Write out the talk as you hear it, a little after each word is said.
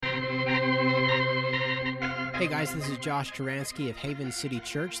Hey guys, this is Josh Turansky of Haven City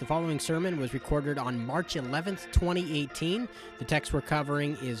Church. The following sermon was recorded on March 11th, 2018. The text we're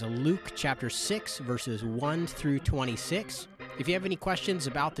covering is Luke chapter 6, verses 1 through 26. If you have any questions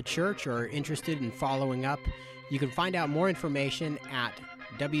about the church or are interested in following up, you can find out more information at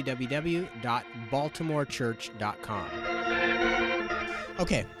www.baltimorechurch.com.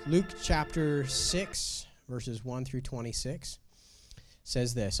 Okay, Luke chapter 6, verses 1 through 26.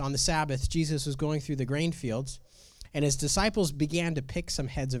 Says this: On the Sabbath, Jesus was going through the grain fields, and his disciples began to pick some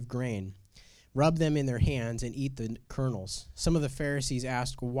heads of grain, rub them in their hands, and eat the kernels. Some of the Pharisees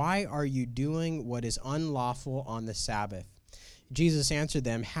asked, "Why are you doing what is unlawful on the Sabbath?" Jesus answered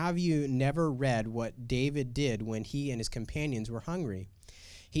them, "Have you never read what David did when he and his companions were hungry?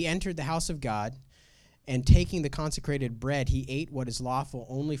 He entered the house of God, and taking the consecrated bread, he ate what is lawful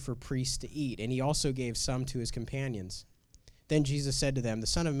only for priests to eat, and he also gave some to his companions." Then Jesus said to them, "The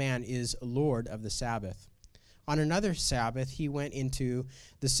Son of Man is Lord of the Sabbath." On another Sabbath, he went into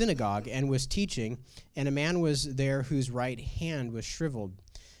the synagogue and was teaching, and a man was there whose right hand was shriveled.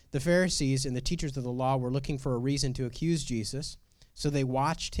 The Pharisees and the teachers of the law were looking for a reason to accuse Jesus, so they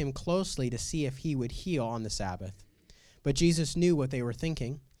watched him closely to see if he would heal on the Sabbath. But Jesus knew what they were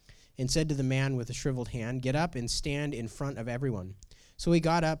thinking and said to the man with the shriveled hand, "Get up and stand in front of everyone." So he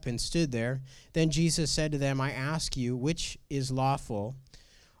got up and stood there. Then Jesus said to them, "I ask you, which is lawful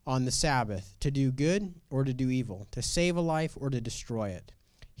on the Sabbath, to do good or to do evil, to save a life or to destroy it?"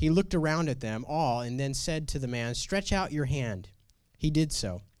 He looked around at them all and then said to the man, "Stretch out your hand." He did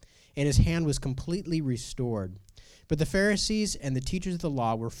so, and his hand was completely restored. But the Pharisees and the teachers of the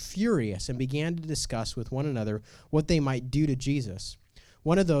law were furious and began to discuss with one another what they might do to Jesus.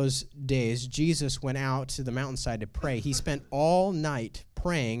 One of those days, Jesus went out to the mountainside to pray. He spent all night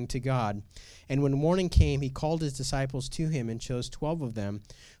praying to God. And when morning came, he called his disciples to him and chose 12 of them,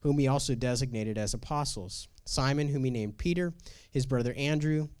 whom he also designated as apostles: Simon, whom he named Peter, his brother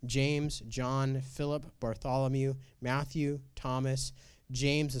Andrew, James, John, Philip, Bartholomew, Matthew, Thomas,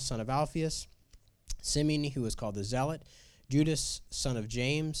 James, the son of Alphaeus, Simeon, who was called the Zealot, Judas, son of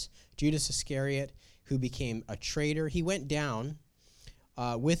James, Judas Iscariot, who became a traitor. He went down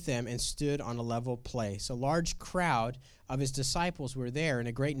with them and stood on a level place. A large crowd of his disciples were there, and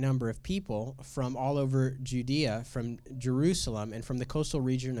a great number of people from all over Judea, from Jerusalem, and from the coastal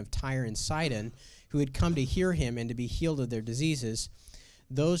region of Tyre and Sidon, who had come to hear him and to be healed of their diseases.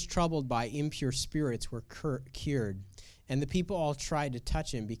 Those troubled by impure spirits were cured, and the people all tried to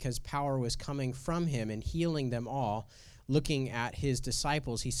touch him because power was coming from him and healing them all. Looking at his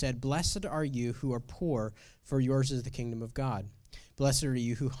disciples, he said, "Blessed are you who are poor, for yours is the kingdom of God. Blessed are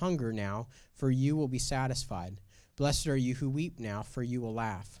you who hunger now, for you will be satisfied. Blessed are you who weep now, for you will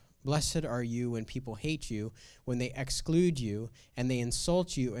laugh. Blessed are you when people hate you, when they exclude you, and they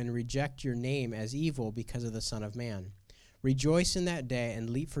insult you and reject your name as evil because of the Son of Man. Rejoice in that day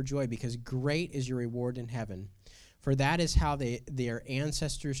and leap for joy, because great is your reward in heaven. For that is how their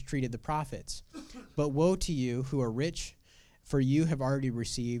ancestors treated the prophets. But woe to you who are rich, for you have already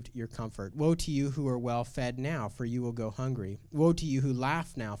received your comfort. Woe to you who are well fed now, for you will go hungry. Woe to you who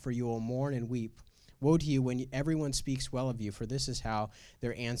laugh now, for you will mourn and weep. Woe to you when everyone speaks well of you, for this is how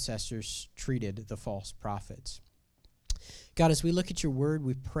their ancestors treated the false prophets." God, as we look at your word,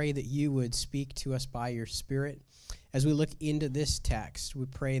 we pray that you would speak to us by your Spirit. As we look into this text, we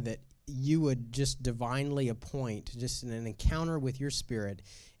pray that you would just divinely appoint just an encounter with your Spirit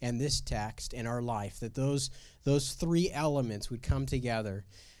and this text and our life, that those three elements would come together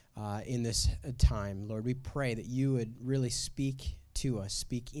in this time. Lord, we pray that you would really speak to us,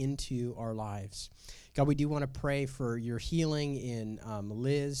 speak into our lives. God, we do want to pray for your healing in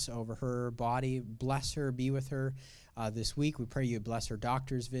Liz over her body. Bless her, be with her this week. We pray you would bless her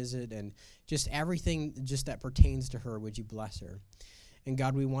doctor's visit and just everything just that pertains to her. Would you bless her? And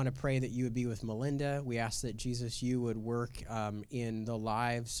God, we want to pray that you would be with Melinda. We ask that, Jesus, you would work in the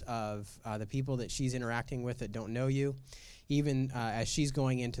lives of the people that she's interacting with that don't know you. Even as she's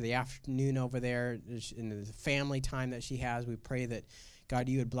going into the afternoon over there, in the family time that she has, we pray that, God,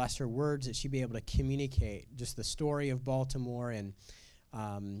 you would bless her words, that she'd be able to communicate just the story of Baltimore and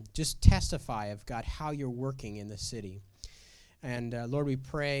just testify of, God, how you're working in the city. And, Lord, we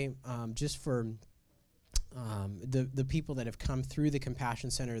pray just for the people that have come through the Compassion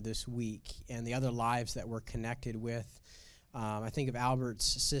Center this week and the other lives that we're connected with. I think of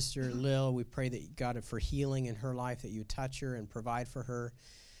Albert's sister, Lil. We pray that, God, for healing in her life, that you touch her and provide for her.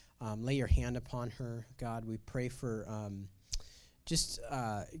 Lay your hand upon her, God. We pray for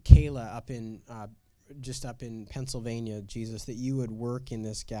Kayla up in Pennsylvania, Jesus, that you would work in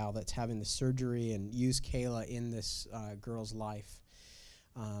this gal that's having the surgery and use Kayla in this girl's life.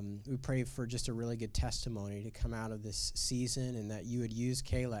 We pray for just a really good testimony to come out of this season, and that you would use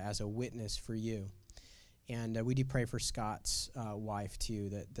Kayla as a witness for you. And we do pray for Scott's wife, too,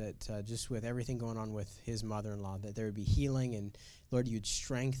 that just with everything going on with his mother-in-law, that there would be healing. And, Lord, you'd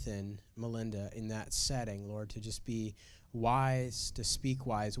strengthen Melinda in that setting, Lord, to just be wise, to speak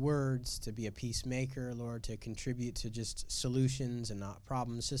wise words, to be a peacemaker, Lord, to contribute to just solutions and not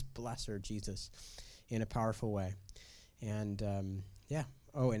problems. Just bless her, Jesus, in a powerful way. And, do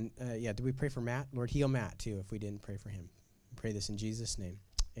we pray for Matt? Lord, heal Matt, too, if we didn't pray for him. We pray this in Jesus' name.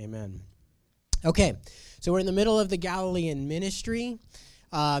 Amen. Okay, so we're in the middle of the Galilean ministry.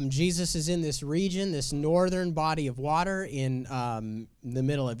 Jesus is in this region, this northern body of water in the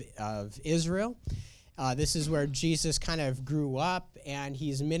middle of Israel. This is where Jesus kind of grew up, and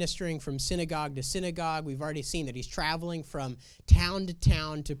he's ministering from synagogue to synagogue. We've already seen that he's traveling from town to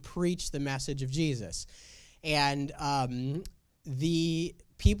town to preach the message of Jesus. And the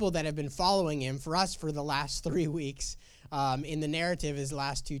people that have been following him for us for the last 3 weeks in the narrative, his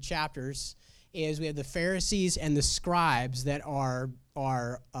last 2 chapters, is we have the Pharisees and the scribes that are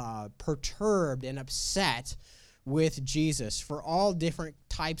perturbed and upset with Jesus for all different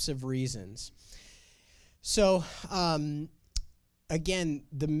types of reasons. So, again,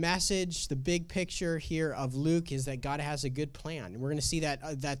 the message, the big picture here of Luke is that God has a good plan. We're going to see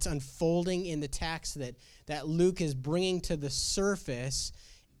that that's unfolding in the text, that Luke is bringing to the surface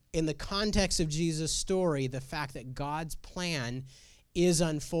in the context of Jesus' story, the fact that God's plan is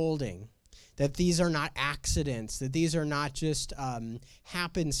unfolding. That these are not accidents, that these are not just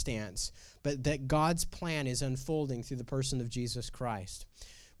happenstance, but that God's plan is unfolding through the person of Jesus Christ.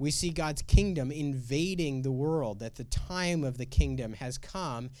 We see God's kingdom invading the world, that the time of the kingdom has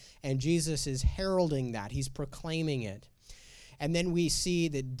come, and Jesus is heralding that. He's proclaiming it. And then we see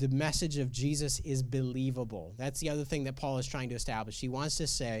that the message of Jesus is believable. That's the other thing that Paul is trying to establish. He wants to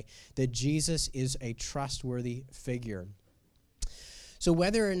say that Jesus is a trustworthy figure. So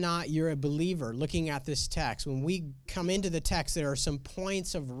whether or not you're a believer looking at this text, when we come into the text, there are some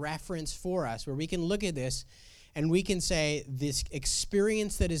points of reference for us where we can look at this and we can say this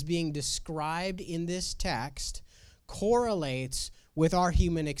experience that is being described in this text correlates with our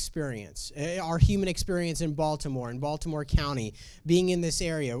human experience in Baltimore County, being in this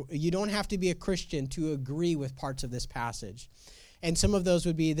area. You don't have to be a Christian to agree with parts of this passage. And some of those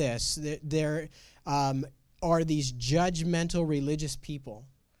would be this. There are these judgmental religious people,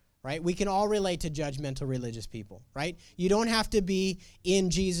 right? We can all relate to judgmental religious people, right? You don't have to be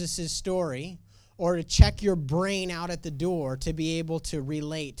in Jesus' story or to check your brain out at the door to be able to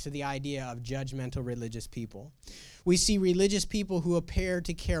relate to the idea of judgmental religious people. We see religious people who appear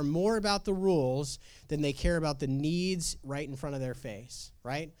to care more about the rules than they care about the needs right in front of their face,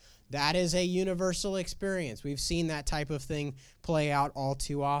 right? That is a universal experience. We've seen that type of thing play out all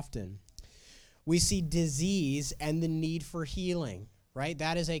too often. We see disease and the need for healing, right?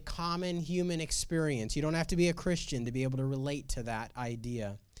 That is a common human experience. You don't have to be a Christian to be able to relate to that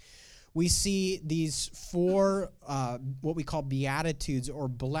idea. We see these 4 what we call beatitudes or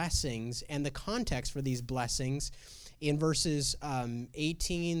blessings, and the context for these blessings in verses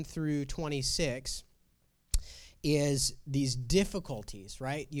 18 through 26 is these difficulties,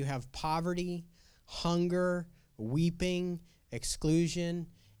 right? You have poverty, hunger, weeping, exclusion,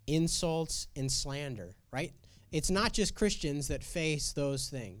 insults, and slander, right? It's not just Christians that face those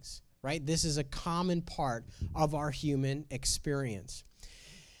things, right? This is a common part of our human experience.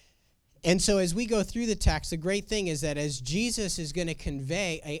 And so as we go through the text, the great thing is that as Jesus is going to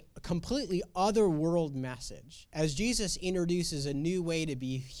convey a completely otherworld message, as Jesus introduces a new way to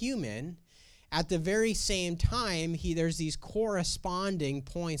be human, at the very same time, there's these corresponding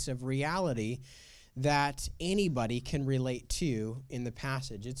points of reality that anybody can relate to in the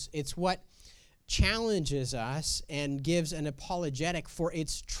passage. It's what challenges us and gives an apologetic for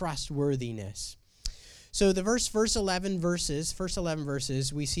its trustworthiness. So the first 11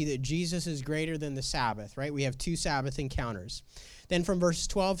 verses, we see that Jesus is greater than the Sabbath, right? We have 2 Sabbath encounters. Then from verse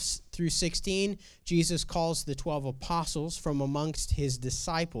 12 through 16, Jesus calls the 12 apostles from amongst his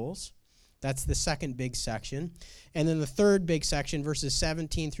disciples. That's the second big section. And then the third big section, verses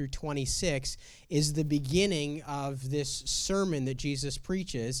 17 through 26, is the beginning of this sermon that Jesus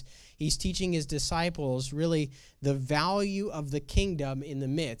preaches. He's teaching his disciples really the value of the kingdom in the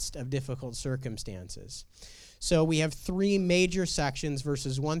midst of difficult circumstances. So we have 3 major sections,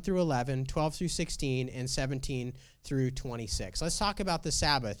 verses 1 through 11, 12 through 16, and 17 through 26. Let's talk about the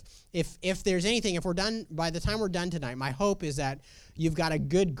Sabbath. If there's anything, if we're done, by the time we're done tonight, my hope is that you've got a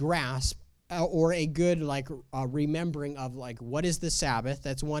good grasp or a good remembering of what is the Sabbath.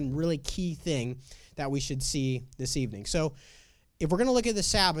 That's one really key thing that we should see this evening. So if we're going to look at the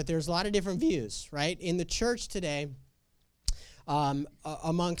Sabbath, there's a lot of different views, right? In the church today,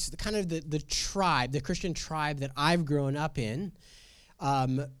 amongst kind of the tribe, the Christian tribe that I've grown up in,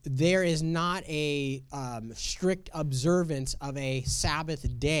 there is not a strict observance of a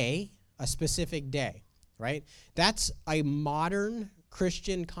Sabbath day, a specific day, right? That's a modern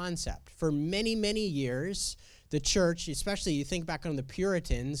Christian concept. For many, many years, the church, especially you think back on the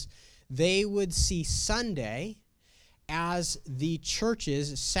Puritans, they would see Sunday as the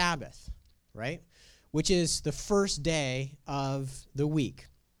church's Sabbath, right? Which is the first day of the week.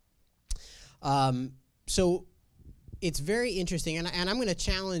 So it's very interesting, and I'm going to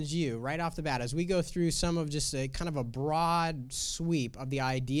challenge you right off the bat as we go through some of just a kind of a broad sweep of the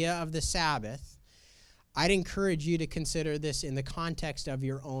idea of the Sabbath. I'd encourage you to consider this in the context of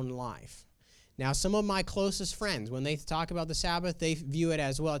your own life. Now, some of my closest friends, when they talk about the Sabbath, they view it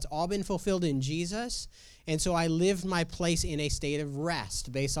as, well, it's all been fulfilled in Jesus, and so I lived my place in a state of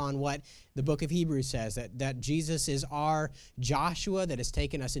rest based on what the book of Hebrews says, that Jesus is our Joshua that has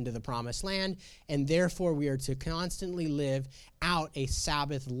taken us into the promised land, and therefore we are to constantly live out a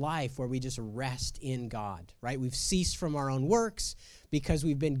Sabbath life where we just rest in God, right? We've ceased from our own works because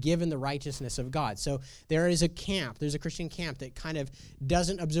we've been given the righteousness of God. So there's a Christian camp that kind of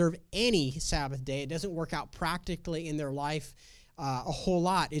doesn't observe any Sabbath day. It doesn't work out practically in their life a whole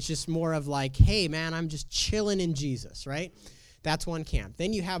lot. It's just more of like, hey, man, I'm just chilling in Jesus, right? That's one camp.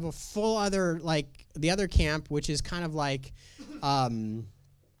 Then you have a full other, like the other camp, which is kind of like the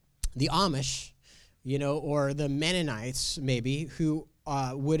Amish, or the Mennonites maybe, who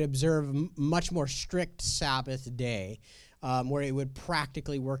would observe much more strict Sabbath day, where it would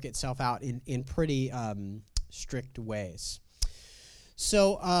practically work itself out in pretty strict ways.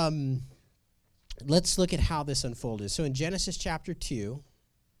 So let's look at how this unfolded. So in Genesis chapter 2,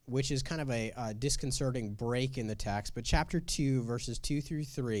 which is kind of a disconcerting break in the text, but chapter 2, verses 2 through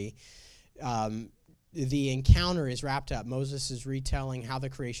 3, the encounter is wrapped up. Moses is retelling how the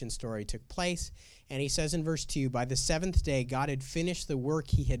creation story took place, and he says in verse 2, by the seventh day God had finished the work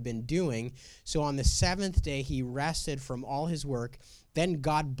he had been doing, so on the seventh day he rested from all his work. Then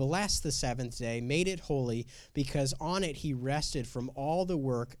God blessed the seventh day, made it holy, because on it he rested from all the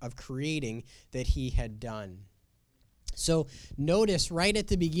work of creating that he had done. So notice right at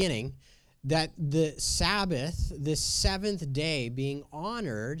the beginning that the Sabbath, the seventh day being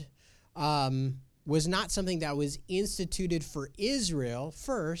honored, was not something that was instituted for Israel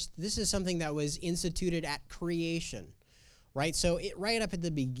first. This is something that was instituted at creation, right? So right up at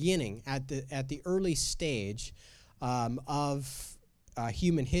the beginning, at the early stage of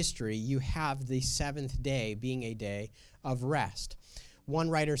human history, you have the seventh day being a day of rest. One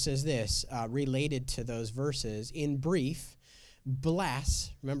writer says this, related to those verses, in brief,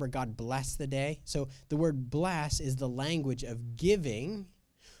 bless, remember God blessed the day? So the word bless is the language of giving,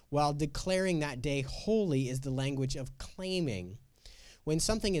 while declaring that day holy is the language of claiming. When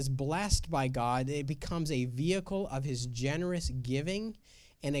something is blessed by God, it becomes a vehicle of his generous giving,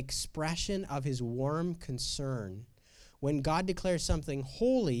 an expression of his warm concern. When God declares something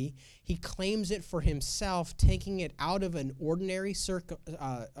holy, he claims it for himself, taking it out of an ordinary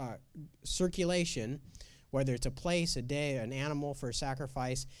circulation, whether it's a place, a day, an animal for a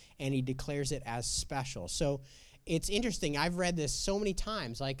sacrifice, and he declares it as special. So it's interesting. I've read this so many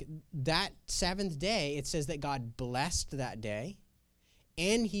times. Like that seventh day, it says that God blessed that day,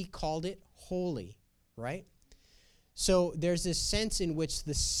 and he called it holy, right? So there's this sense in which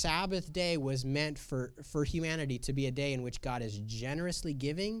the Sabbath day was meant for humanity to be a day in which God is generously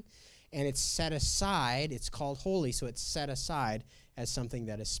giving, and it's set aside. It's called holy, so it's set aside as something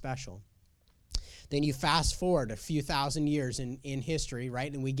that is special. Then you fast forward a few thousand years in history,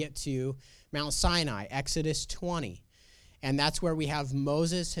 right? And we get to Mount Sinai, Exodus 20. And that's where we have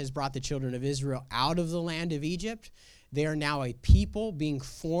Moses has brought the children of Israel out of the land of Egypt. They are now a people being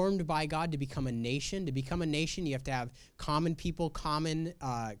formed by God to become a nation. To become a nation, you have to have common people, common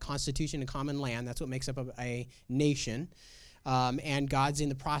constitution, and common land. That's what makes up a nation. And God's in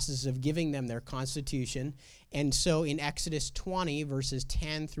the process of giving them their constitution. And so in Exodus 20, verses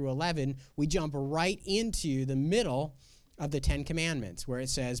 10 through 11, we jump right into the middle of the Ten Commandments, where it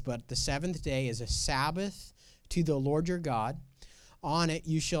says, but the seventh day is a Sabbath to the Lord your God. On it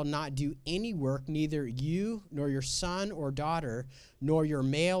you shall not do any work, neither you, nor your son or daughter, nor your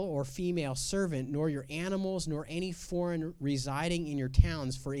male or female servant, nor your animals, nor any foreign residing in your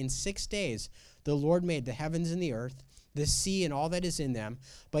towns. For in 6 days the Lord made the heavens and the earth, the sea and all that is in them.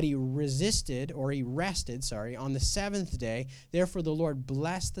 But he rested on the seventh day. Therefore the Lord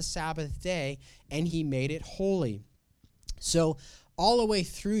blessed the Sabbath day, and he made it holy. So all the way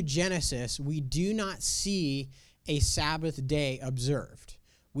through Genesis, we do not see a Sabbath day observed.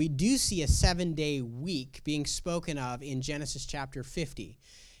 We do see a 7-day week being spoken of in Genesis chapter 50.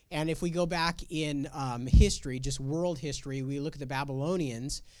 And if we go back in history, just world history, we look at the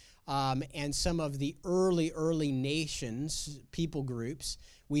Babylonians and some of the early nations, people groups,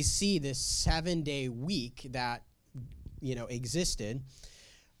 we see this 7-day week that, existed.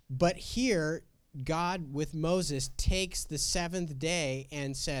 But here, God, with Moses, takes the 7th day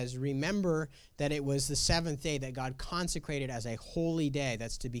and says, remember that it was the 7th day that God consecrated as a holy day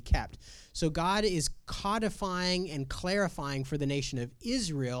that's to be kept. So God is codifying and clarifying for the nation of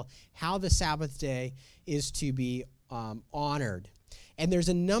Israel how the Sabbath day is to be honored. And there's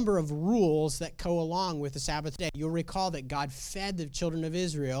a number of rules that go along with the Sabbath day. You'll recall that God fed the children of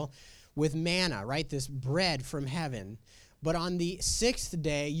Israel with manna, right? This bread from heaven. But on the 6th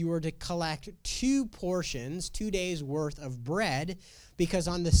day, you were to collect 2 portions, 2 days' worth of bread, because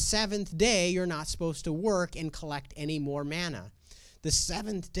on the 7th day, you're not supposed to work and collect any more manna. The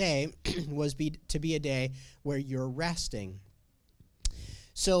 7th day was to be a day where you're resting.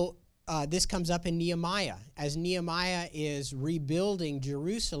 So this comes up in Nehemiah. As Nehemiah is rebuilding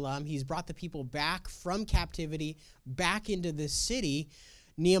Jerusalem, he's brought the people back from captivity, back into the city.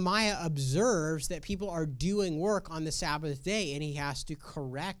 Nehemiah observes that people are doing work on the Sabbath day, and he has to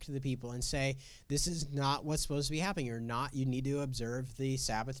correct the people and say, this is not what's supposed to be happening. You need to observe the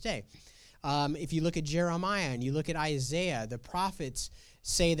Sabbath day. If you look at Jeremiah and you look at Isaiah, the prophets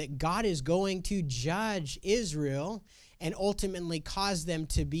say that God is going to judge Israel and ultimately cause them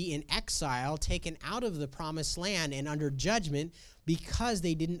to be in exile, taken out of the promised land and under judgment because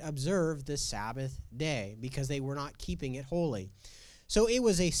they didn't observe the Sabbath day, because they were not keeping it holy. So it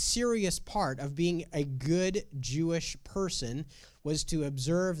was a serious part of being a good Jewish person, was to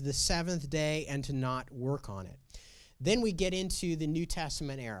observe the 7th day and to not work on it. Then we get into the New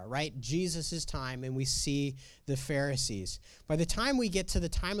Testament era, right? Jesus' time, and we see the Pharisees. By the time we get to the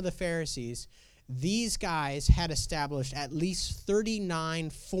time of the Pharisees, these guys had established at least 39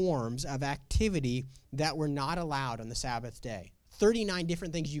 forms of activity that were not allowed on the Sabbath day. 39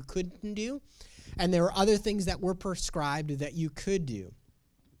 different things you couldn't do. And there were other things that were prescribed that you could do.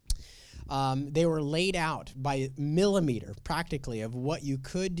 They were laid out by millimeter, practically, of what you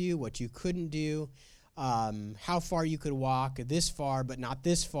could do, what you couldn't do, how far you could walk, this far, but not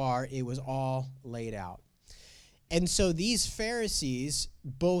this far. It was all laid out. And so these Pharisees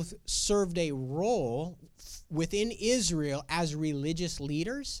both served a role within Israel as religious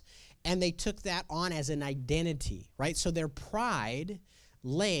leaders, and they took that on as an identity, right? So their pride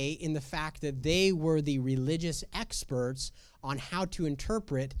lay in the fact that they were the religious experts on how to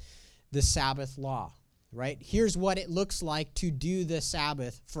interpret the Sabbath law, right? Here's what it looks like to do the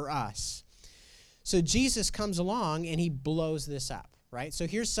Sabbath for us. So Jesus comes along and he blows this up, right? So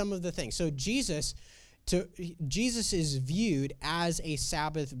here's some of the things. So Jesus is viewed as a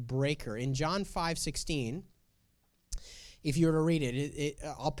Sabbath breaker. In John 5:16, if you were to read it,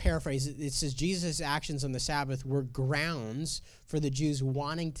 I'll paraphrase it. It says Jesus' actions on the Sabbath were grounds for the Jews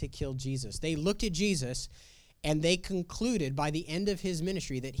wanting to kill Jesus. They looked at Jesus and they concluded by the end of his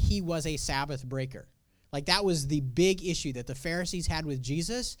ministry that he was a Sabbath breaker. Like, that was the big issue that the Pharisees had with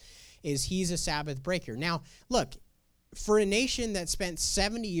Jesus, is he's a Sabbath breaker. Now, look, for a nation that spent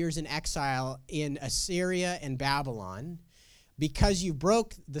 70 years in exile in Assyria and Babylon, because you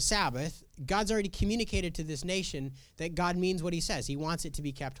broke the Sabbath, God's already communicated to this nation that God means what he says. He wants it to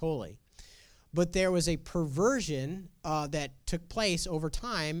be kept holy. But there was a perversion that took place over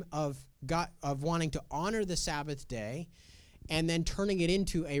time of wanting to honor the Sabbath day and then turning it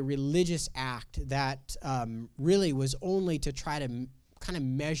into a religious act that really was only to try to kind of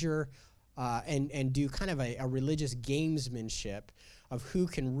measure and do kind of a religious gamesmanship of who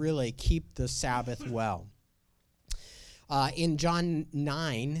can really keep the Sabbath well. In John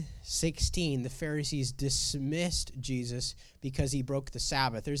 9:16, the Pharisees dismissed Jesus because he broke the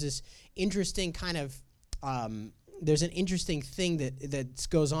Sabbath. There's this interesting kind of, there's an interesting thing that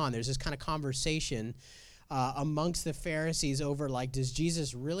goes on. There's this kind of conversation amongst the Pharisees over, like, does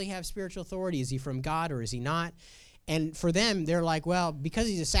Jesus really have spiritual authority? Is he from God or is he not? And for them, they're like, well, because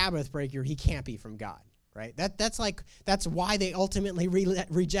he's a Sabbath breaker, he can't be from God. Right? That's why they ultimately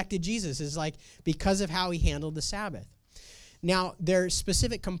rejected Jesus, is like because of how he handled the Sabbath. Now, their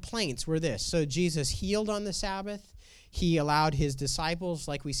specific complaints were this. So Jesus healed on the Sabbath. He allowed his disciples,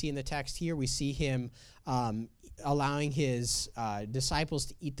 like we see in the text here, we see him allowing his disciples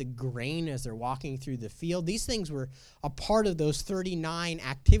to eat the grain as they're walking through the field. These things were a part of those 39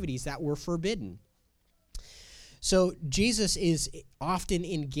 activities that were forbidden. So Jesus is often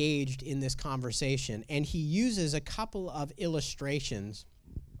engaged in this conversation, and he uses a couple of illustrations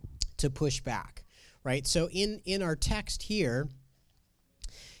to push back. right? So in our text here,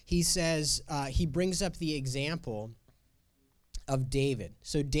 he says, he brings up the example of David.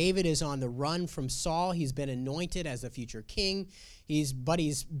 So David is on the run from Saul. He's been anointed as the future king. But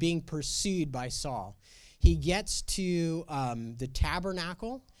he's being pursued by Saul. He gets to the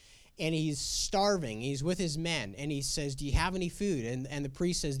tabernacle, and he's starving. He's with his men, and he says, do you have any food? And the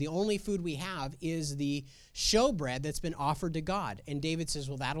priest says, the only food we have is the showbread that's been offered to God. And David says,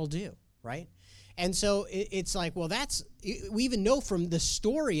 well, that'll do, right? And so it's like, well, we even know from the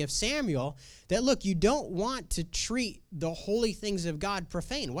story of Samuel that, look, you don't want to treat the holy things of God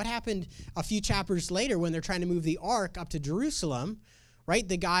profane. What happened a few chapters later when they're trying to move the ark up to Jerusalem, right?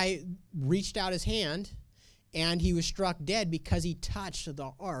 The guy reached out his hand, and he was struck dead because he touched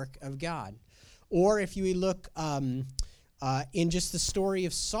the ark of God. Or if you look in just the story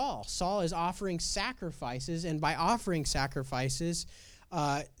of Saul, Saul is offering sacrifices, and by offering sacrifices,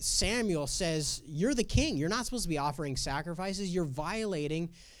 Samuel says, you're the king. You're not supposed to be offering sacrifices. You're violating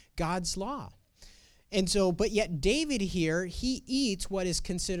God's law. And so, but yet David here, he eats what is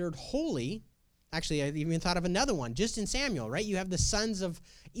considered holy. Actually, I even thought of another one, just in Samuel, right? You have the sons of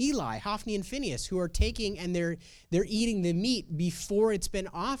Eli, Hophni and Phinehas, who are taking and they're eating the meat before it's been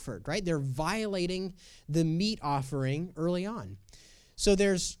offered, right? They're violating the meat offering early on. So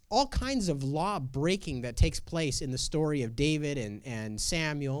there's all kinds of law breaking that takes place in the story of David and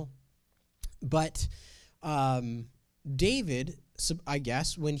Samuel. But David, I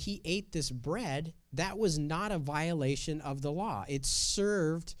guess, when he ate this bread, that was not a violation of the law. It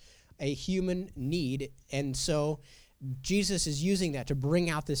served a human need. And so Jesus is using that to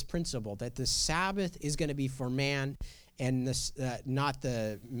bring out this principle that the Sabbath is going to be for man and this, not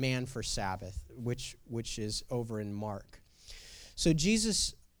the man for Sabbath, which is over in Mark. So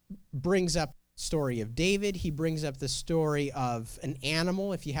Jesus brings up the story of David. He brings up the story of an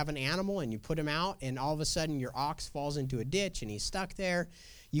animal. If you have an animal and you put him out and all of a sudden your ox falls into a ditch and he's stuck there,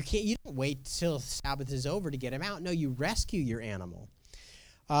 you don't wait till Sabbath is over to get him out. No, you rescue your animal.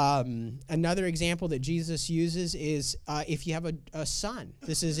 Another example that Jesus uses is if you have a son.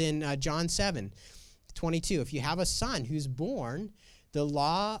 This is in John 7:22. If you have a son who's born, the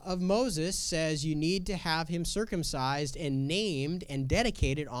law of Moses says you need to have him circumcised and named and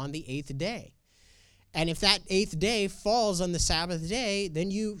dedicated on the 8th day. And if that 8th day falls on the Sabbath day,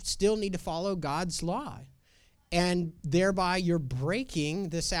 then you still need to follow God's law. And thereby you're breaking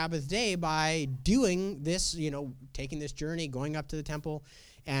the Sabbath day by doing this, taking this journey, going up to the temple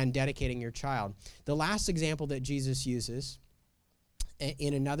and dedicating your child. The last example that Jesus uses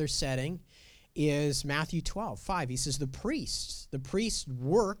in another setting is Matthew 12:5. He says the priests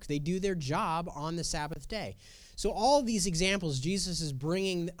work, they do their job on the Sabbath day. So all of these examples Jesus is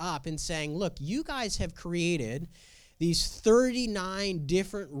bringing up and saying, look, you guys have created these 39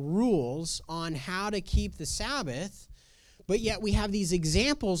 different rules on how to keep the Sabbath, but yet we have these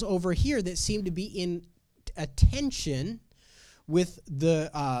examples over here that seem to be in attention with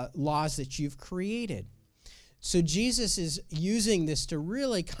the laws that you've created. So Jesus is using this to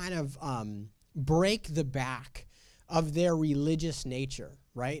really kind of break the back of their religious nature,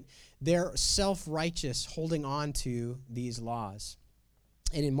 right? They're self-righteous, holding on to these laws.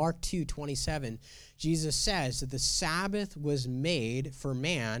 And in Mark 2:27, Jesus says that the Sabbath was made for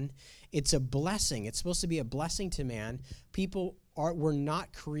man. It's a blessing. It's supposed to be a blessing to man. People were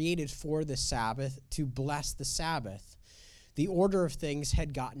not created for the Sabbath to bless the Sabbath. The order of things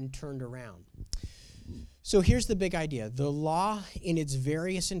had gotten turned around. So here's the big idea. The law in its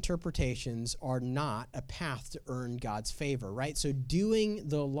various interpretations are not a path to earn God's favor, right? So doing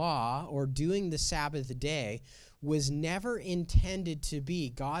the law or doing the Sabbath day was never intended to be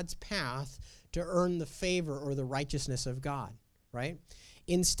God's path to earn the favor or the righteousness of God, right?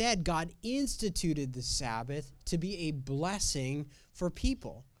 Instead, God instituted the Sabbath to be a blessing for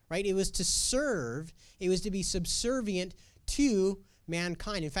people, right? It was to serve, it was to be subservient to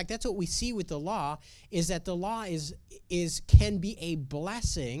mankind. In fact, that's what we see with the law, is that the law can be a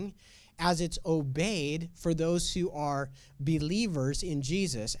blessing as it's obeyed for those who are believers in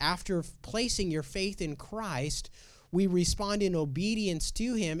Jesus. After placing your faith in Christ, we respond in obedience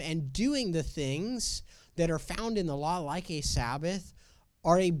to him, and doing the things that are found in the law, like a Sabbath,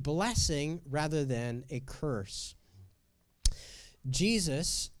 are a blessing rather than a curse.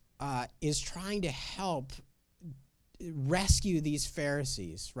 Jesus is trying to help rescue these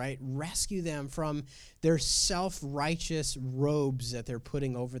Pharisees, right? Rescue them from their self-righteous robes that they're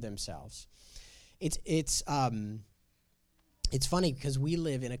putting over themselves. It's funny because we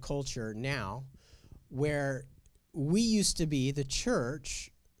live in a culture now where the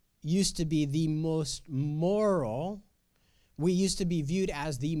church used to be the most moral. We used to be viewed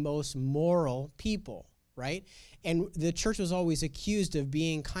as the most moral people, right? And the church was always accused of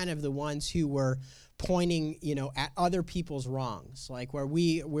being kind of the ones who were pointing, at other people's wrongs, like where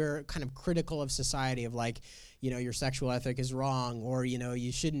we're kind of critical of society of like, your sexual ethic is wrong, or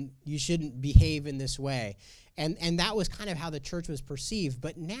you shouldn't behave in this way, and that was kind of how the church was perceived.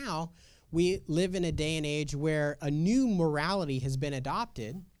 But now we live in a day and age where a new morality has been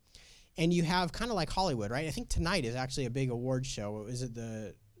adopted, and you have kind of like Hollywood, right? I think tonight is actually a big award show. Is it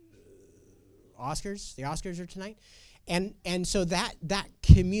the Oscars? The Oscars are tonight. And so that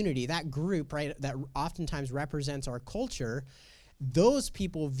community, that group, right, that oftentimes represents our culture, those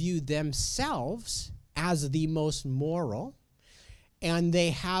people view themselves as the most moral, and they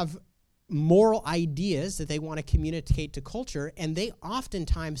have moral ideas that they want to communicate to culture, and they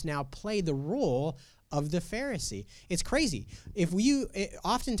oftentimes now play the role of the Pharisee. It's crazy.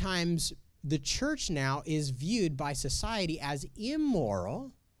 Oftentimes the church now is viewed by society as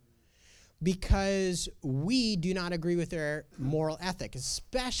immoral because we do not agree with their moral ethic,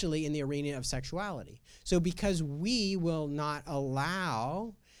 especially in the arena of sexuality. So because we will not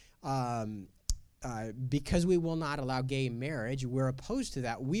allow gay marriage, we're opposed to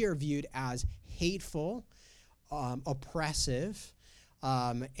that. We are viewed as hateful, oppressive,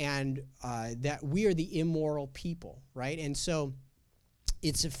 and that we are the immoral people, right? And so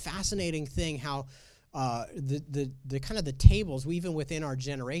it's a fascinating thing how the kind of the tables, even within our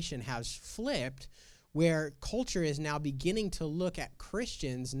generation, has flipped, where culture is now beginning to look at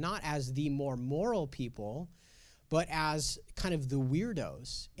Christians not as the more moral people, but as kind of the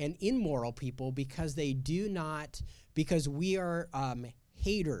weirdos and immoral people, because we are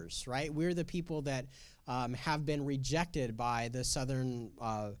haters, right? We're the people that have been rejected by the Southern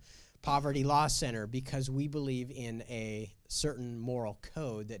Poverty Law Center because we believe in a certain moral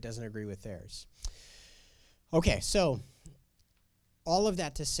code that doesn't agree with theirs. Okay, so all of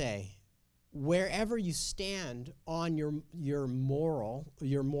that to say, wherever you stand on your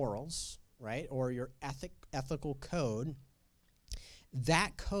morals, right, or your ethical code,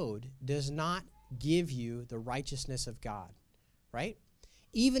 that code does not give you the righteousness of God, right?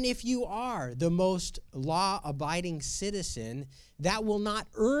 Even if you are the most law-abiding citizen, that will not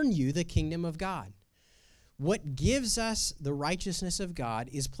earn you the kingdom of God. What gives us the righteousness of God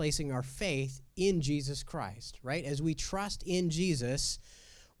is placing our faith in Jesus Christ, right? As we trust in Jesus,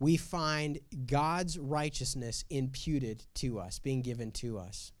 we find God's righteousness imputed to us, being given to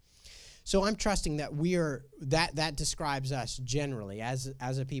us. So I'm trusting that that describes us generally as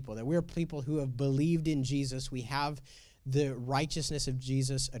a people, that we're people who have believed in Jesus. We have the righteousness of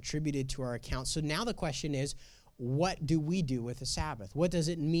Jesus attributed to our account. So now the question is, what do we do with the Sabbath? What does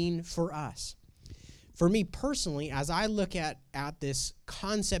it mean for us? For me personally, as I look at this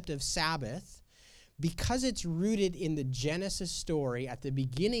concept of Sabbath, because it's rooted in the Genesis story at the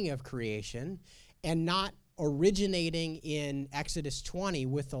beginning of creation and not originating in Exodus 20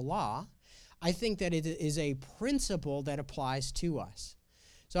 with the law, I think that it is a principle that applies to us.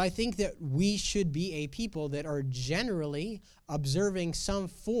 So I think that we should be a people that are generally observing some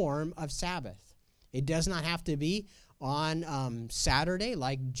form of Sabbath. It does not have to be on Saturday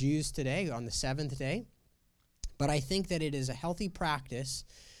like Jews today, on the seventh day. But I think that it is a healthy practice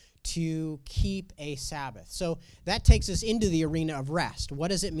to keep a Sabbath. So that takes us into the arena of rest. What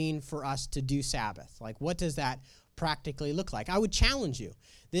does it mean for us to do Sabbath? Like, what does that practically look like? I would challenge you.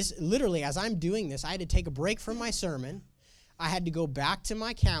 This, literally, as I'm doing this, I had to take a break from my sermon. I had to go back to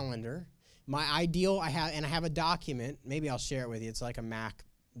my calendar. I have a document. Maybe I'll share it with you. It's like a Mac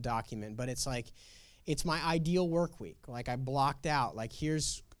document, but it's my ideal work week. Like, I blocked out, like,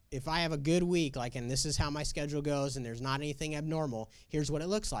 if I have a good week, like, and this is how my schedule goes, and there's not anything abnormal, here's what it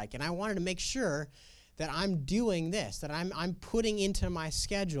looks like. And I wanted to make sure that I'm doing this, that I'm putting into my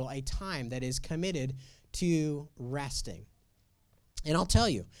schedule a time that is committed to resting. And I'll tell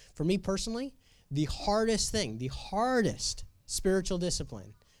you, for me personally, the hardest spiritual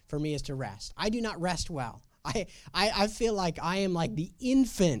discipline for me is to rest. I do not rest well. I feel like I am like the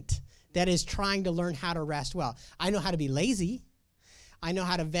infant that is trying to learn how to rest well. I know how to be lazy. I know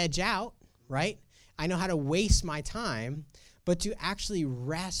how to veg out, right? I know how to waste my time, but to actually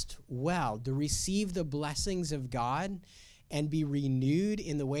rest well, to receive the blessings of God and be renewed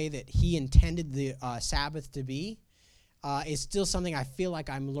in the way that He intended the Sabbath to be, is still something I feel like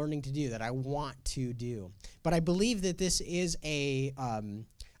I'm learning to do, that I want to do. But I believe that this is it's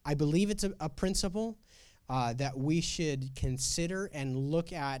a principle that we should consider and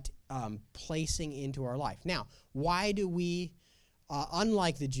look at placing into our life. Now, why do we,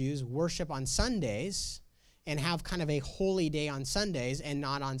 unlike the Jews, worship on Sundays and have kind of a holy day on Sundays and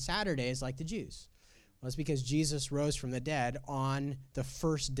not on Saturdays like the Jews? Well, it's because Jesus rose from the dead on the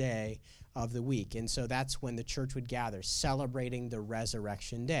first day of the week. And so that's when the church would gather, celebrating the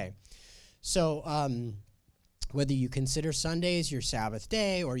resurrection day. So whether you consider Sundays your Sabbath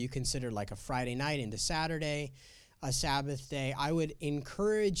day, or you consider like a Friday night into Saturday a Sabbath day, I would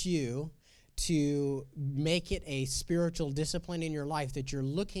encourage you to make it a spiritual discipline in your life that you're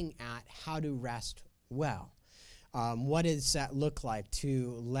looking at how to rest well. What does that look like?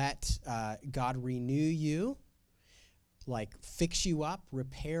 To let God renew you, like fix you up,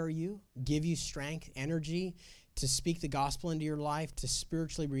 repair you, give you strength, energy to speak the gospel into your life, to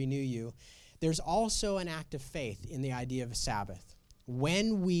spiritually renew you. There's also an act of faith in the idea of a Sabbath.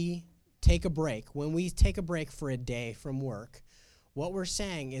 When we take a break for a day from work, what we're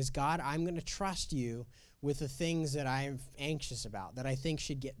saying is, God, I'm going to trust you with the things that I'm anxious about, that I think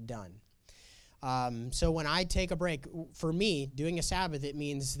should get done. So when I take a break, for me, doing a Sabbath, it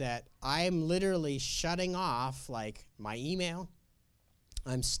means that I'm literally shutting off like my email.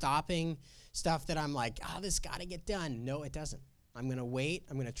 I'm stopping stuff that I'm like, this got to get done. No, it doesn't. I'm going to wait.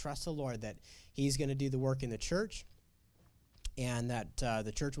 I'm going to trust the Lord that he's going to do the work in the church, and that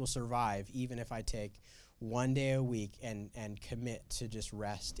the church will survive even if I take one day a week and commit to just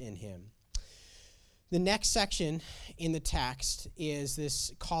rest in him. The next section in the text is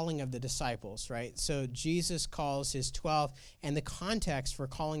this calling of the disciples, right? So Jesus calls his 12, and the context for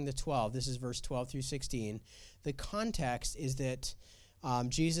calling the 12, this is verse 12 through 16, the context is that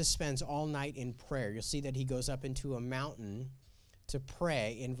Jesus spends all night in prayer. You'll see that he goes up into a mountain to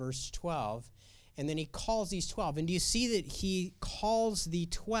pray in verse 12, and then he calls these 12. And do you see that he calls the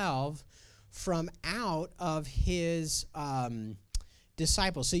 12 from out of his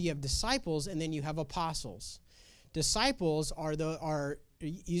disciples? So you have disciples, and then you have apostles. Disciples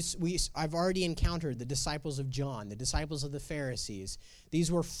I've already encountered the disciples of John, the disciples of the Pharisees.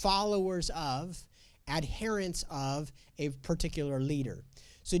 These were followers of, adherents of a particular leader.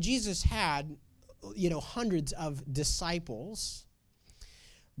 So Jesus had, hundreds of disciples,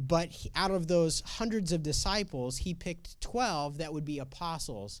 but out of those hundreds of disciples, he picked 12 that would be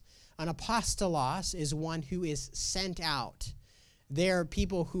apostles. An apostolos is one who is sent out. They're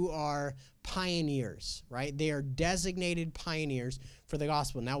people who are pioneers, right? They are designated pioneers for the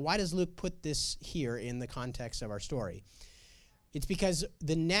gospel. Now, why does Luke put this here in the context of our story? It's because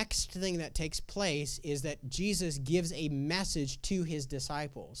the next thing that takes place is that Jesus gives a message to his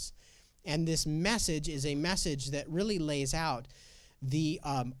disciples. And this message is a message that really lays out the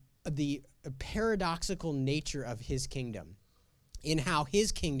paradoxical nature of his kingdom, in how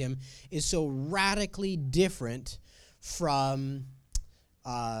his kingdom is so radically different from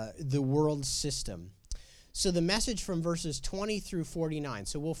the world system. So the message from verses 20 through 49,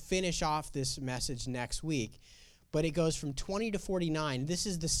 so we'll finish off this message next week, but it goes from 20 to 49. This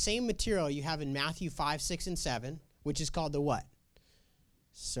is the same material you have in Matthew 5, 6, and 7, which is called the what?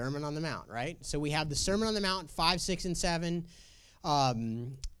 Sermon on the Mount, right? So we have the Sermon on the Mount, 5, 6, and 7.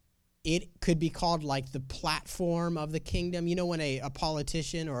 It could be called like the platform of the kingdom. You know, when a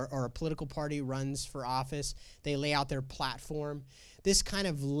politician or a political party runs for office, they lay out their platform. This kind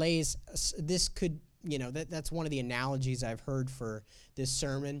of that's one of the analogies I've heard for this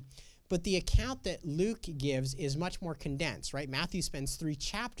sermon. But the account that Luke gives is much more condensed, right? Matthew spends 3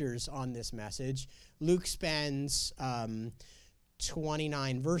 chapters on this message. Luke spends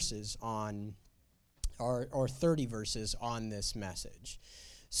 29 verses on, or 30 verses on this message.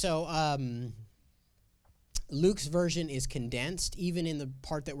 So Luke's version is condensed. Even in the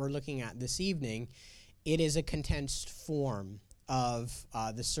part that we're looking at this evening, it is a condensed form of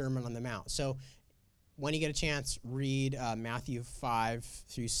the Sermon on the Mount. So when you get a chance, read Matthew 5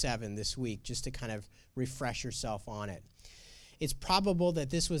 through 7 this week, just to kind of refresh yourself on it. It's probable that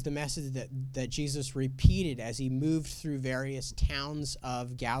this was the message that Jesus repeated as he moved through various towns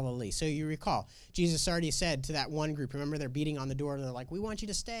of Galilee. So you recall, Jesus already said to that one group, remember they're beating on the door, they're like, we want you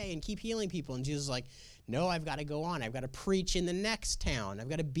to stay and keep healing people. And Jesus is like, no, I've got to go on. I've got to preach in the next town. I've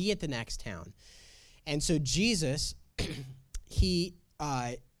got to be at the next town. And so Jesus, he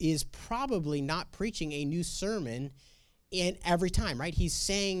is probably not preaching a new sermon in every time, right? He's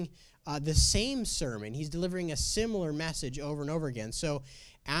saying the same sermon. He's delivering a similar message over and over again. So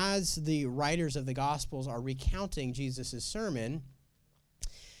as the writers of the Gospels are recounting Jesus' sermon,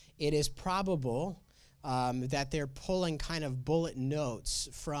 it is probable that they're pulling kind of bullet notes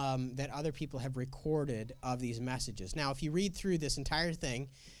from that other people have recorded of these messages. Now, if you read through this entire thing,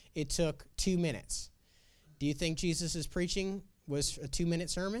 it took 2 minutes. Do you think Jesus' preaching was a 2-minute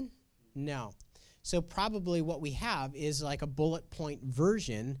sermon? No. So probably what we have is like a bullet point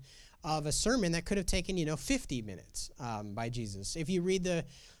version of a sermon that could have taken, 50 minutes by Jesus. If you read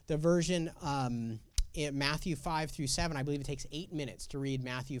the version in Matthew 5 through 7. I believe it takes 8 minutes to read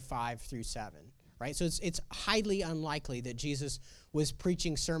Matthew 5 through 7, right? So it's highly unlikely that Jesus was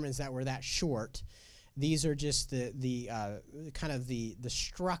preaching sermons that were that short. These are just the kind of the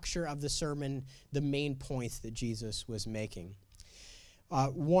structure of the sermon, the main points that Jesus was making.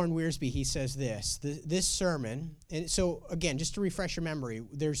 Warren Wiersbe, he says this sermon, and so again, just to refresh your memory,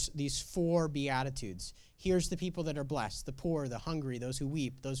 there's these 4 Beatitudes. Here's the people that are blessed: the poor, the hungry, those who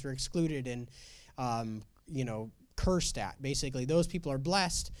weep, those who are excluded and, cursed at. Basically, those people are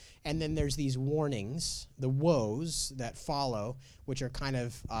blessed. And then there's these warnings, the woes that follow, which are kind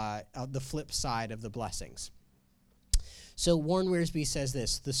of the flip side of the blessings. So Warren Wiersbe says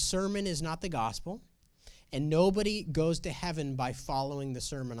this: the sermon is not the gospel, and nobody goes to heaven by following the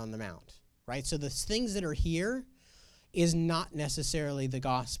Sermon on the Mount, right? So the things that are here is not necessarily the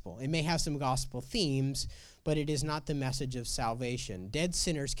gospel. It may have some gospel themes, but it is not the message of salvation. Dead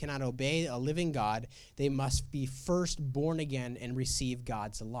sinners cannot obey a living God. They must be first born again and receive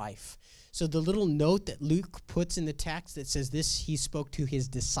God's life. So the little note that Luke puts in the text that says this, he spoke to his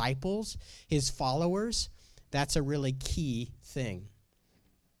disciples, his followers, that's a really key thing.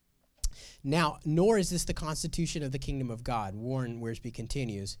 Now, nor is this the constitution of the kingdom of God. Warren Wiersbe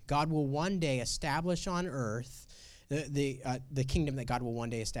continues, God will one day establish on earth the kingdom that God will one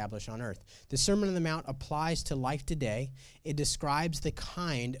day establish on earth. The Sermon on the Mount applies to life today. It describes the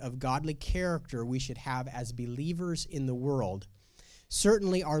kind of godly character we should have as believers in the world.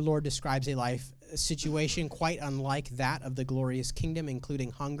 Certainly, our Lord describes a situation quite unlike that of the glorious kingdom,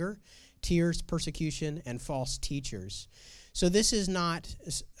 including hunger, tears, persecution, and false teachers. So this is not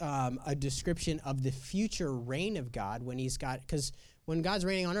a description of the future reign of God because when God's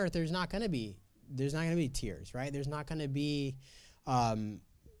reigning on earth, there's not going to be tears, right? There's not going to be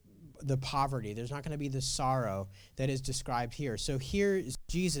the poverty. There's not going to be the sorrow that is described here. So here is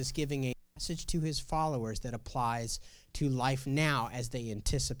Jesus giving a message to his followers that applies to life now as they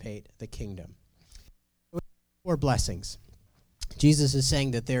anticipate the kingdom. 4 blessings. Jesus is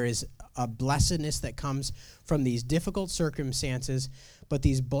saying that there is a blessedness that comes from these difficult circumstances, but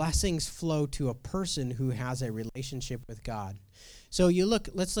these blessings flow to a person who has a relationship with God. So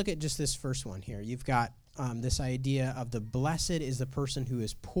let's look at just this first one here. You've got this idea of the blessed is the person who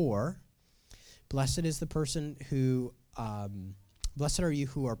is poor. Blessed is the person who, blessed are you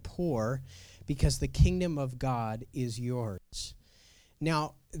who are poor, because the kingdom of God is yours.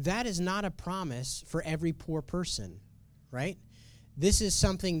 Now, that is not a promise for every poor person, right? This is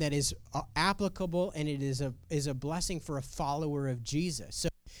something that is applicable, and it is a blessing for a follower of Jesus. So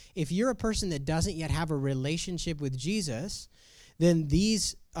if you're a person that doesn't yet have a relationship with Jesus, then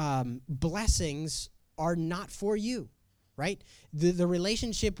these blessings are not for you, right? The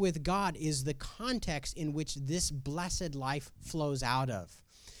relationship with God is the context in which this blessed life flows out of.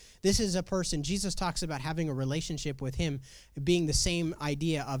 This is a person, Jesus talks about having a relationship with him being the same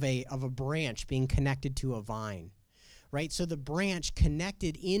idea of a branch being connected to a vine, right? So the branch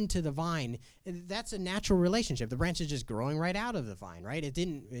connected into the vine, that's a natural relationship. The branch is just growing right out of the vine, right? It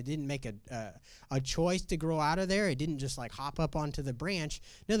didn't make a choice to grow out of there. It didn't just like hop up onto the branch.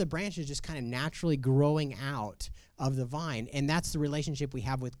 No, the branch is just kind of naturally growing out of the vine, and that's the relationship we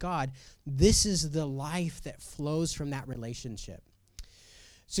have with God. This is the life that flows from that relationship.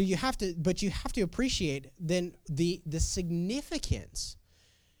 So you have to appreciate then the significance,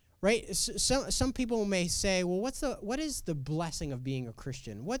 right? So, some people may say, well, what is the blessing of being a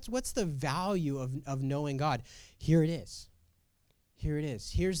Christian? What's the value of knowing God? Here it is.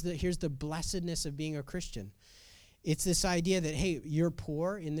 Here's the blessedness of being a Christian. It's this idea that, hey, you're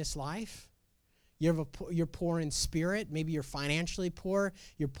poor in this life. You're poor in spirit. Maybe you're financially poor.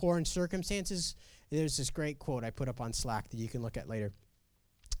 You're poor in circumstances. There's this great quote I put up on Slack that you can look at later.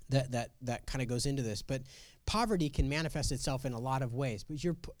 That kind of goes into this. But poverty can manifest itself in a lot of ways. But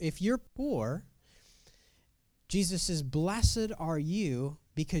if you're poor, Jesus says, blessed are you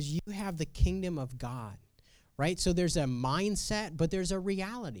because you have the kingdom of God, right? So there's a mindset, but there's a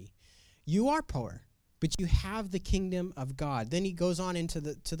reality. You are poor, but you have the kingdom of God. Then he goes on into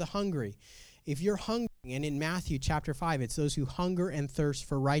the hungry. If you're hungry, and in Matthew chapter 5, it's those who hunger and thirst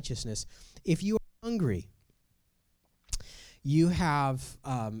for righteousness. If you are hungry, you have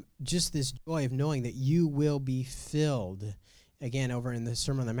just this joy of knowing that you will be filled. Again, over in the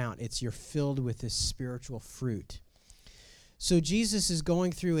Sermon on the Mount, you're filled with this spiritual fruit. So Jesus is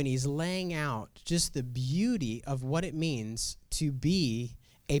going through and he's laying out just the beauty of what it means to be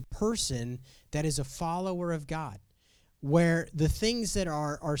a person that is a follower of God, where the things that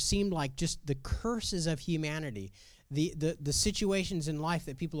are seemed like just the curses of humanity, the situations in life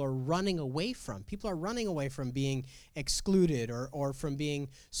that people are running away from. People are running away from being excluded or from being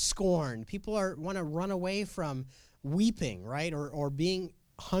scorned. People want to run away from weeping, right, or being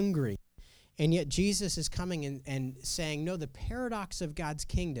hungry. And yet Jesus is coming and saying, no, the paradox of God's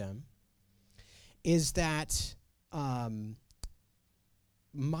kingdom is that in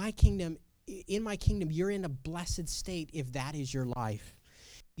my kingdom, you're in a blessed state if that is your life.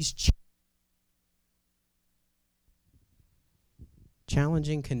 He's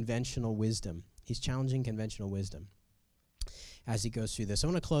challenging conventional wisdom. He's challenging conventional wisdom as he goes through this. I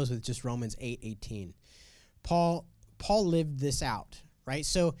want to close with just Romans 8:18. Paul lived this out, right?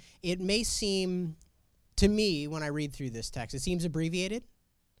 So it may seem to me when I read through this text, it seems abbreviated.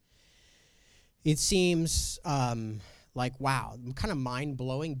 It seems like, wow, kind of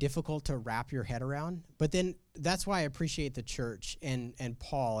mind-blowing, difficult to wrap your head around. But then that's why I appreciate the church and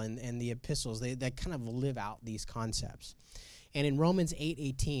Paul and the epistles. They kind of live out these concepts. And in Romans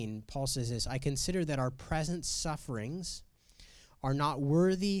 8:18, Paul says this, I consider that our present sufferings are not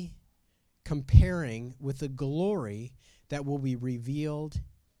worthy comparing with the glory that will be revealed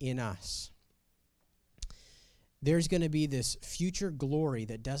in us. There's going to be this future glory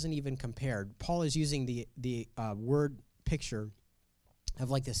that doesn't even compare. Paul is using the word picture of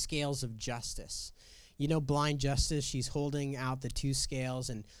like the scales of justice. You know, blind justice, she's holding out the two scales,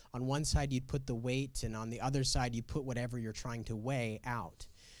 and on one side you'd put the weight, and on the other side you put whatever you're trying to weigh out.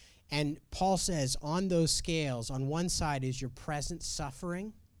 And Paul says on those scales, on one side is your present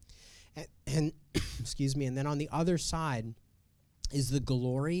suffering, and excuse me, and then on the other side is the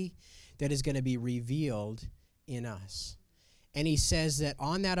glory that is going to be revealed in us. And he says that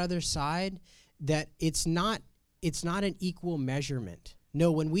on that other side, that it's not an equal measurement.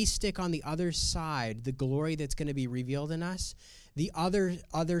 No, when we stick on the other side, the glory that's going to be revealed in us, the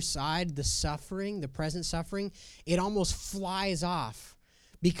other side, the suffering, the present suffering, it almost flies off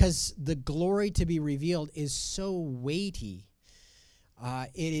because the glory to be revealed is so weighty.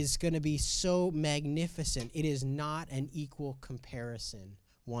 It is going to be so magnificent. It is not an equal comparison,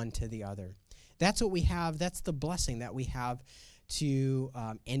 one to the other. That's what we have. That's the blessing that we have to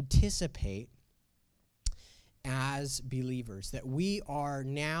anticipate as believers, that we are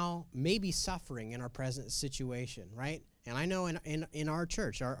now maybe suffering in our present situation, right? And I know in our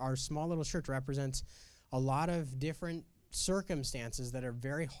church, our small little church represents a lot of different circumstances that are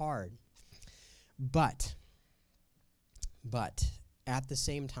very hard. But at the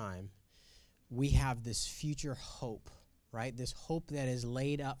same time, we have this future hope, right? This hope that is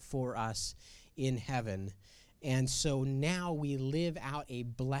laid up for us in heaven. And so now we live out a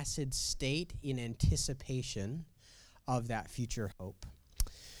blessed state in anticipation of that future hope.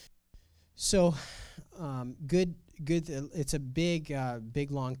 So, good. It's a big,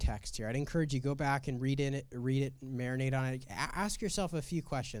 long text here. I'd encourage you to go back and read it, marinate on it. Ask yourself a few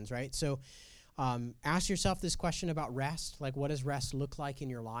questions, right? So, ask yourself this question about rest. Like, what does rest look like in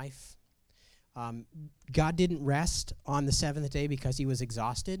your life? God didn't rest on the seventh day because he was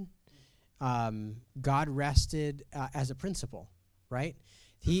exhausted. God rested as a principle, right?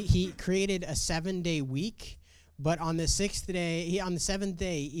 He created a 7-day week, but on the seventh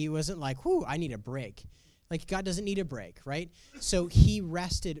day, he wasn't like, whew, I need a break. Like, God doesn't need a break, right? So he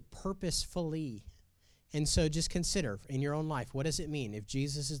rested purposefully. And so just consider in your own life, what does it mean? If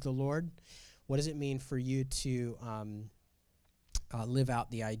Jesus is the Lord, what does it mean for you to live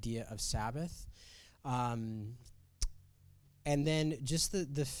out the idea of Sabbath? And then just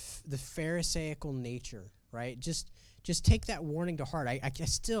the Pharisaical nature, right? Just take that warning to heart. I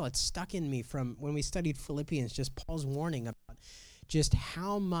still, it's stuck in me from when we studied Philippians, just Paul's warning about just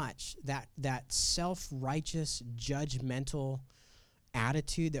how much that self-righteous, judgmental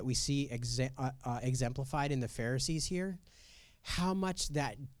attitude that we see exemplified in the Pharisees here, how much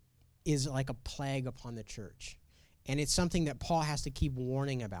that is like a plague upon the church. And it's something that Paul has to keep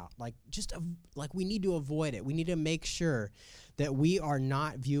warning about. Like we need to avoid it. We need to make sure that we are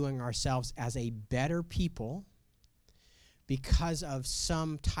not viewing ourselves as a better people because of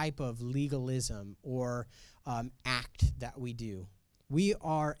some type of legalism or act that we do. We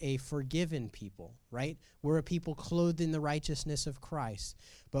are a forgiven people, right? We're a people clothed in the righteousness of Christ,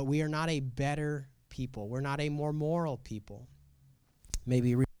 but we are not a better people. We're not a more moral people.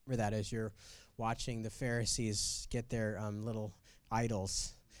 Maybe remember that as you're watching the Pharisees get their little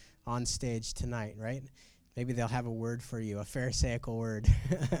idols on stage tonight, right? Maybe they'll have a word for you, a Pharisaical word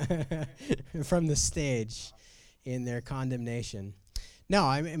from the stage in their condemnation. No,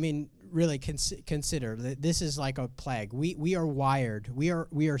 I mean, really consider that this is like a plague. We are wired. We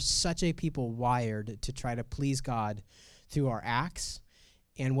are such a people wired to try to please God through our acts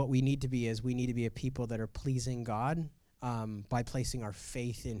And what we need to be is we need to be a people that are pleasing God by placing our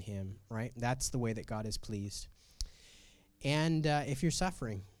faith in him, right? That's the way that God is pleased. And if you're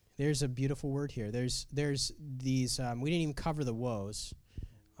suffering, there's a beautiful word here. There's these, we didn't even cover the woes,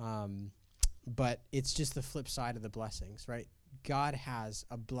 but it's just the flip side of the blessings, right? God has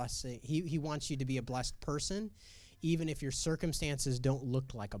a blessing. He wants you to be a blessed person, even if your circumstances don't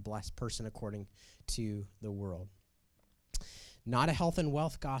look like a blessed person according to the world. Not a health and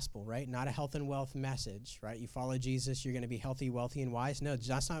wealth gospel, right? Not a health and wealth message, right? You follow Jesus, you're going to be healthy, wealthy, and wise. No,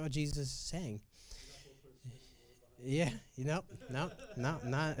 that's not what Jesus is saying. Yeah, no,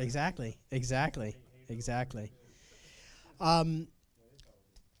 not exactly.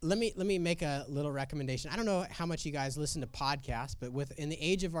 Let me make a little recommendation. I don't know how much you guys listen to podcasts, but in the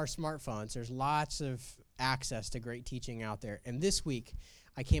age of our smartphones, there's lots of access to great teaching out there. And this week,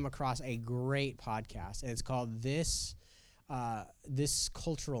 I came across a great podcast, and it's called This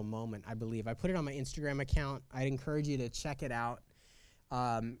Cultural Moment, I believe. I put it on my Instagram account. I'd encourage you to check it out.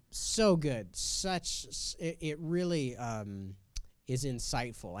 So good. It really is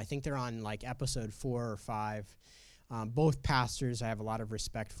insightful. I think they're on like episode 4 or 5. Both pastors I have a lot of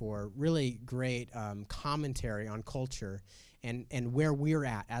respect for. Really great commentary on culture and where we're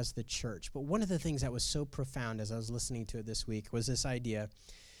at as the church. But one of the things that was so profound as I was listening to it this week was this idea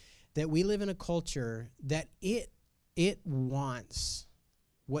that we live in a culture that it wants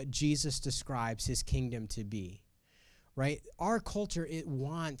what Jesus describes his kingdom to be, right? Our culture, it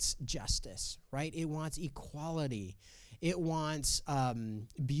wants justice, right? It wants equality. It wants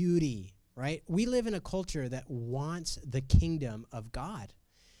beauty, right? We live in a culture that wants the kingdom of God.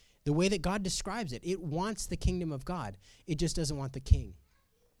 The way that God describes it, it wants the kingdom of God. It just doesn't want the king.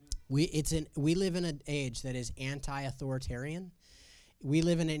 We live in an age that is anti-authoritarian. We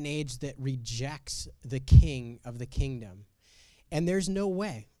live in an age that rejects the king of the kingdom. And there's no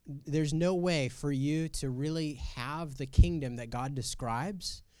way for you to really have the kingdom that God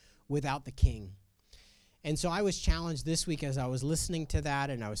describes without the king. And so I was challenged this week as I was listening to that,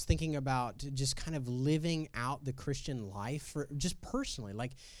 and I was thinking about just kind of living out the Christian life, for just personally,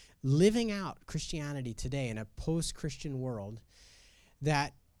 like living out Christianity today in a post-Christian world,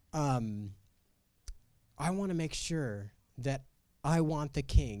 that I want to make sure that I want the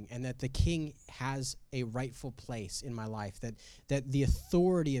king, and that the king has a rightful place in my life, that the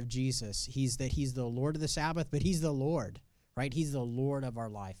authority of Jesus, he's the Lord of the Sabbath, but he's the Lord, right? He's the Lord of our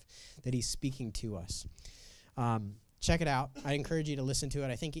life, that he's speaking to us. Check it out. I encourage you to listen to it.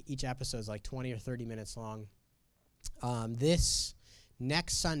 I think each episode is like 20 or 30 minutes long. This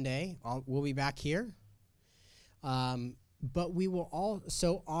next Sunday, we'll be back here. But we will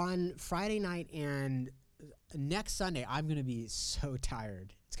also on Friday night and next Sunday, I'm going to be so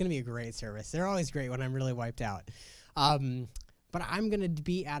tired. It's going to be a great service. They're always great when I'm really wiped out. But I'm going to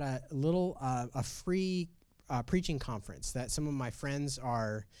be at a little a free preaching conference that some of my friends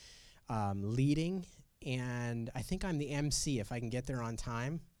are leading, and I think I'm the MC if I can get there on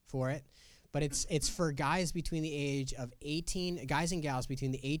time for it. But it's for guys between the age of 18, guys and gals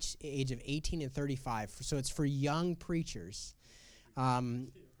between the age of 18 and 35. So it's for young preachers.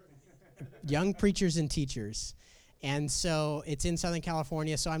 Young preachers and teachers. And so it's in Southern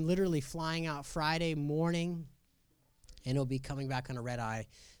California. So I'm literally flying out Friday morning, and it'll be coming back on a red eye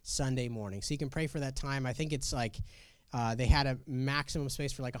Sunday morning. So you can pray for that time. I think it's like they had a maximum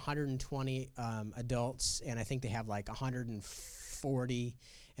space for like 120 adults, and I think they have like 140,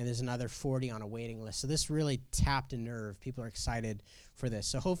 and there's another 40 on a waiting list. So this really tapped a nerve. People are excited for this.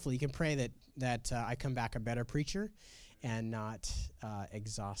 So hopefully you can pray that I come back a better preacher and not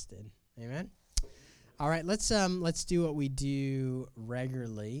exhausted. Amen. All right, let's do what we do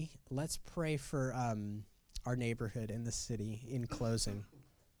regularly. Let's pray for our neighborhood and the city in closing.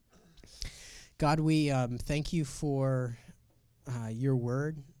 God, we thank you for your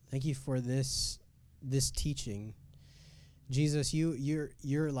word. Thank you for this teaching. Jesus, you're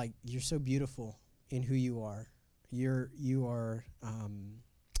so beautiful in who you are. You are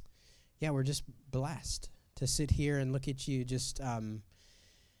we're just blessed to sit here and look at you just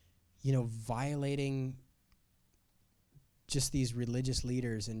violating just these religious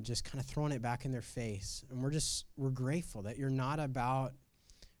leaders and just kind of throwing it back in their face. And we're grateful that you're not about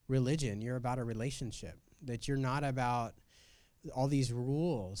religion, you're about a relationship, that you're not about all these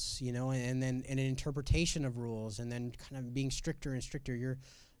rules, and then an interpretation of rules, and then kind of being stricter and stricter.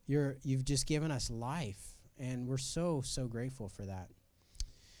 You've just given us life, and we're so grateful for that.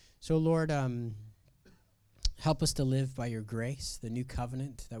 So Lord, help us to live by your grace, the new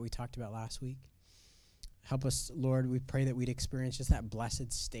covenant that we talked about last week. Help us, Lord, we pray that we'd experience just that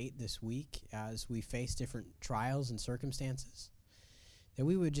blessed state this week as we face different trials and circumstances, that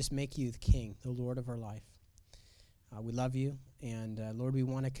we would just make you the King, the Lord of our life. We love you, and Lord, we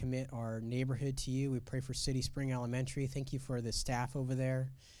want to commit our neighborhood to you. We pray for City Spring Elementary. Thank you for the staff over there.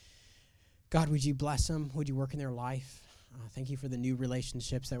 God, would you bless them? Would you work in their life? Thank you for the new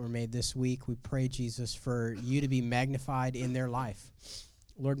relationships that were made this week. We pray, Jesus, for you to be magnified in their life.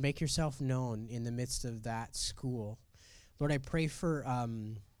 Lord, make yourself known in the midst of that school. Lord, I pray for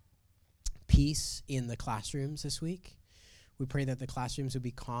peace in the classrooms this week. We pray that the classrooms would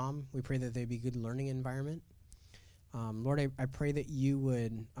be calm. We pray that they'd be a good learning environment. Lord, I pray that you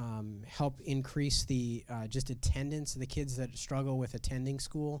would help increase the just attendance of the kids that struggle with attending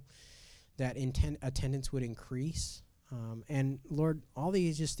school, that attendance would increase. And Lord, all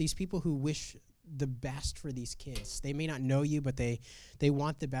these people who wish the best for these kids. They may not know you, but they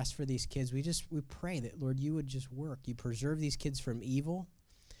want the best for these kids. We pray that, Lord, you would just work. You preserve these kids from evil.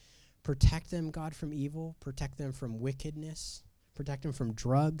 Protect them, God, from evil. Protect them from wickedness. Protect them from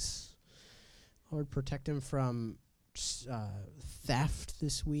drugs. Lord, protect them from theft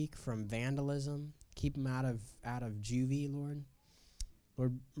this week, from vandalism. Keep them out of juvie, Lord.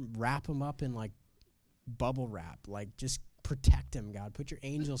 Lord, wrap them up in like bubble wrap. Like just protect them, God. Put your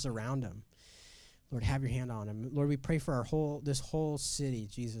angels around them. Lord, have your hand on them. Lord, we pray for this whole city,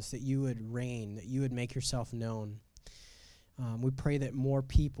 Jesus, that you would reign, that you would make yourself known. We pray that more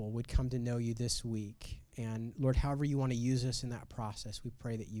people would come to know you this week. And Lord, however you want to use us in that process, we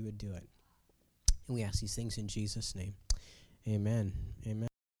pray that you would do it. And we ask these things in Jesus' name. Amen. Amen.